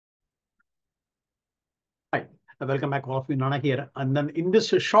Welcome back, all of you. Nana here. And then in this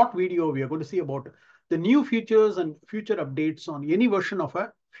short video, we are going to see about the new features and future updates on any version of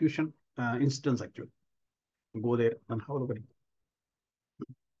a Fusion instance, actually. Go there and have a look at it.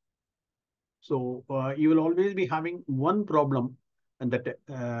 So you will always be having one problem, and that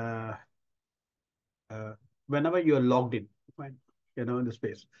whenever you are logged in, fine, in the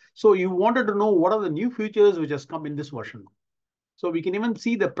space. So you wanted to know what are the new features which has come in this version. So we can even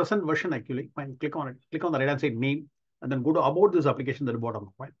see the present version actually. Fine, click on it. Click on the right hand side name, and then go to about this application at the bottom.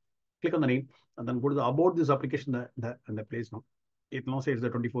 Fine, click on the name, and then go to the about this application in the place now. It now says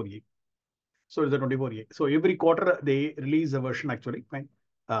the 24A. So it's the 24A. So every quarter they release a version actually. Fine,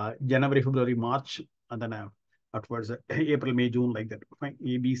 January, February, March, and then afterwards April, May, June, like that. Fine,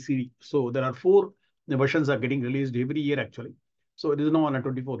 A, B, C. So there are 4 versions are getting released every year actually. So it is now on a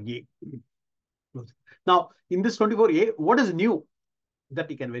 24A. Now in this 24A, what is new? That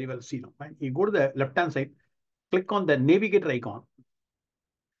you can very well see now. Right? You go to the left-hand side, click on the navigator icon.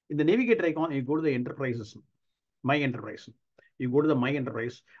 In the navigator icon, you go to the enterprises, My Enterprise. You go to the My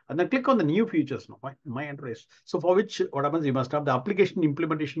Enterprise, and then click on the new features now, right? My Enterprise. So for which, what happens, you must have the application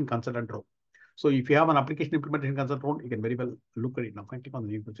implementation consultant role. So if you have an application implementation consultant role, you can very well look at it now. Click on the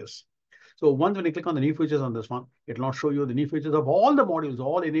new features. So once when you click on the new features on this one, it will now show you the new features of all the modules,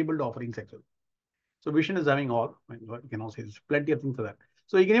 all enabled offerings actually. So Vision is having all. You can also see there's plenty of things for that.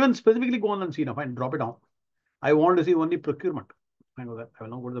 So you can even specifically go on and see now, and drop it down. I want to see only procurement. I know that. I will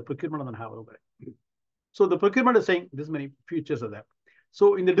now go to the procurement and then have a look at it. So the procurement is saying this many features are there.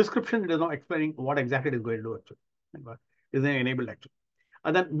 So in the description, it is now explaining what exactly it is going to do actually. Is enabled actually.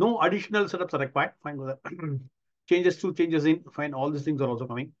 And then no additional setups are required. Fine with that. changes in. Fine. All these things are also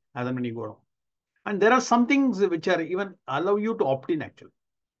coming as and when you go down. And there are some things which are even allow you to opt in actually.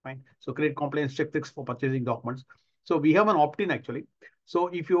 Fine. So create compliance checklist for purchasing documents. So we have an opt-in actually. So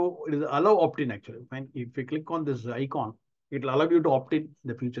if you allow opt-in actually, fine. If you click on this icon, it will allow you to opt in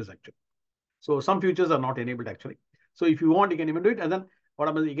the features actually. So some features are not enabled actually. So if you want, you can even do it. And then what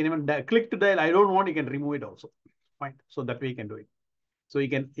happens, you can even click to dial. I don't want, you can remove it also. Fine. So that way you can do it. So you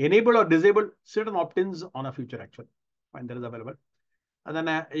can enable or disable certain opt-ins on a feature actually. Fine. That is available. And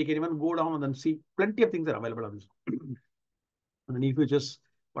then you can even go down and then see plenty of things are available on this. And the new features,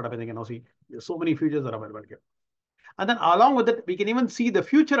 what happens, you can now see so many features are available here. And then along with it, we can even see the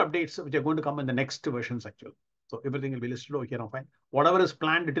future updates which are going to come in the next versions actually. So everything will be listed over here now, fine. Whatever is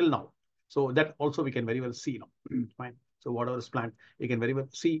planned till now. So that also we can very well see now, fine. So whatever is planned, you can very well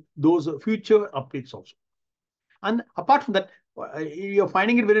see those future updates also. And apart from that, you're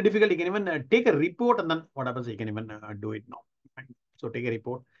finding it very difficult. You can even take a report, and then what happens, you can even do it now. Fine. So take a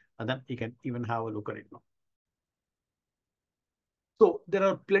report, and then you can even have a look at it now. So there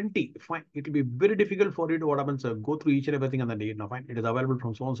are plenty. Fine. It will be very difficult for you to what happens, go through each and everything on the day. Now, fine. It is available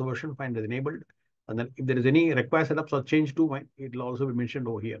from so-and-so version. Fine. It is enabled. And then if there is any required setups or change to, fine, it will also be mentioned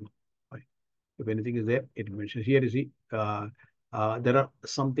over here. Fine. If anything is there, it will be mentioned here. You see, there are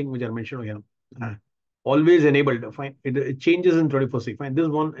something which are mentioned over here. Always enabled. Fine. It changes in 24C. Fine. This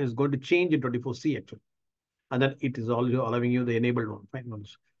one is going to change in 24C actually. And then it is also allowing you the enabled one.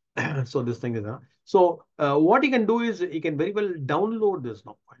 Fine. So this thing is so what you can do is you can very well download this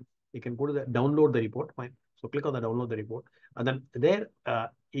now. Fine. You can go to the download the report. Fine. So click on the download the report, and then there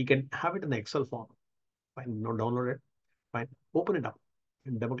you can have it in the Excel form. Fine. Now download it. Fine. Open it up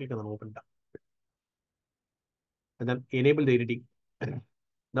and double click and then open it up, and then enable the editing.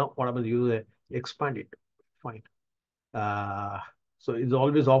 Now what happens? You expand it. Fine. So it's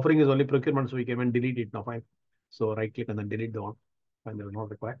always offering is only procurement, so we can even delete it now. Fine. So right click and then delete the one. And they will not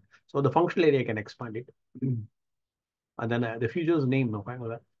required. So the functional area can expand it. And then the features name, no, fine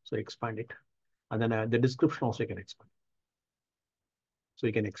with that. So expand it. And then the description also you can expand. So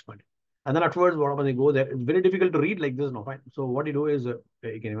you can expand it. And then afterwards, what happens, you go there. It's very difficult to read like this, no, fine. So what you do is you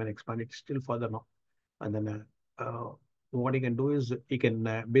can even expand it still further now. And then what you can do is you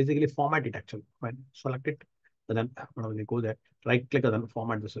can basically format it actually. Fine. Select it. And then when you go there, right click and then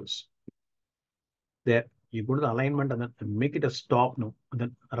format the cells. There you go to the alignment and then make it a stop now, and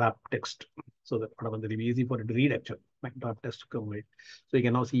then wrap text. So that it will be easy for it to read actually. Wrap text come right. So you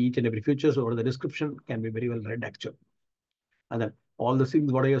can now see each and every feature. So the description can be very well read actually. And then all the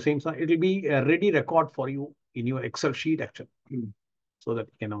things what are you saying, so it will be a ready record for you in your Excel sheet actually. So that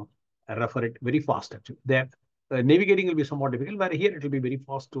you can refer it very fast actually. There navigating will be somewhat difficult, but here it will be very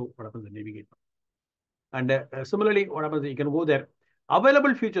fast to what happens to navigate. And similarly, what happens, you can go there.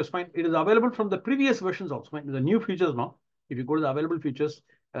 Available features, fine. It is available from the previous versions also. Fine. The new features now. If you go to the available features,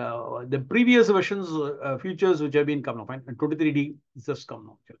 the previous versions features which have been come now. Fine. And 23D this has come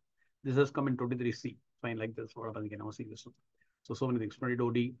now. This has come in 23C. Fine, like this. What happens? You can now see this one. So many things,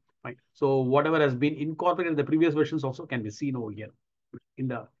 22D, fine. So whatever has been incorporated in the previous versions also can be seen over here.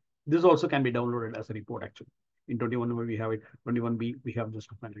 This also can be downloaded as a report actually. In 21 we have it, 21B we have just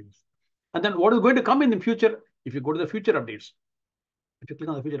release. And then what is going to come in the future? If you go to the future updates, if you click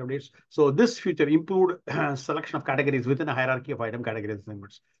on the future updates, so this feature improved selection of categories within a hierarchy of item categories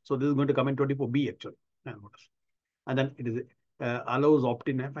assignments. So this is going to come in 24B actually. And then it is allows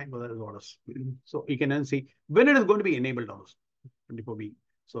opt-in. Fine, that is what is. So you can then see when it is going to be enabled on this 24B.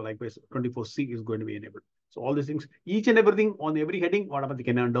 So likewise, 24C is going to be enabled. So all these things, each and everything on every heading, whatever they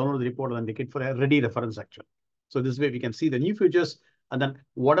can download the report and take it for a ready reference actually. So this way we can see the new features and then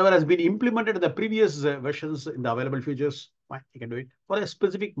whatever has been implemented in the previous versions in the available features, fine, you can do it for a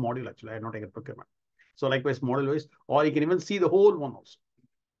specific module actually. I have not taken procurement. So likewise, module wise, or you can even see the whole one also.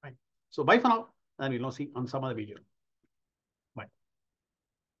 Fine. So bye for now, and we'll now see on some other video.